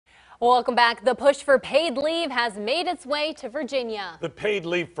Welcome back. The push for paid leave has made its way to Virginia. The Paid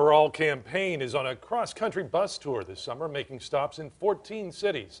Leave for All campaign is on a cross-country bus tour this summer, making stops in 14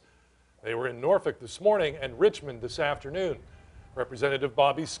 cities. They were in Norfolk this morning and Richmond this afternoon. Representative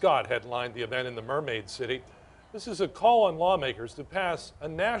Bobby Scott headlined the event in the Mermaid City. This is a call on lawmakers to pass a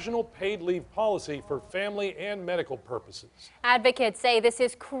national paid leave policy for family and medical purposes. Advocates say this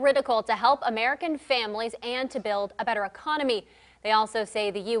is critical to help American families and to build a better economy. They also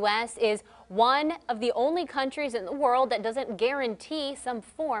say the U.S. is one of the only countries in the world that doesn't guarantee some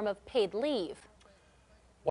form of paid leave.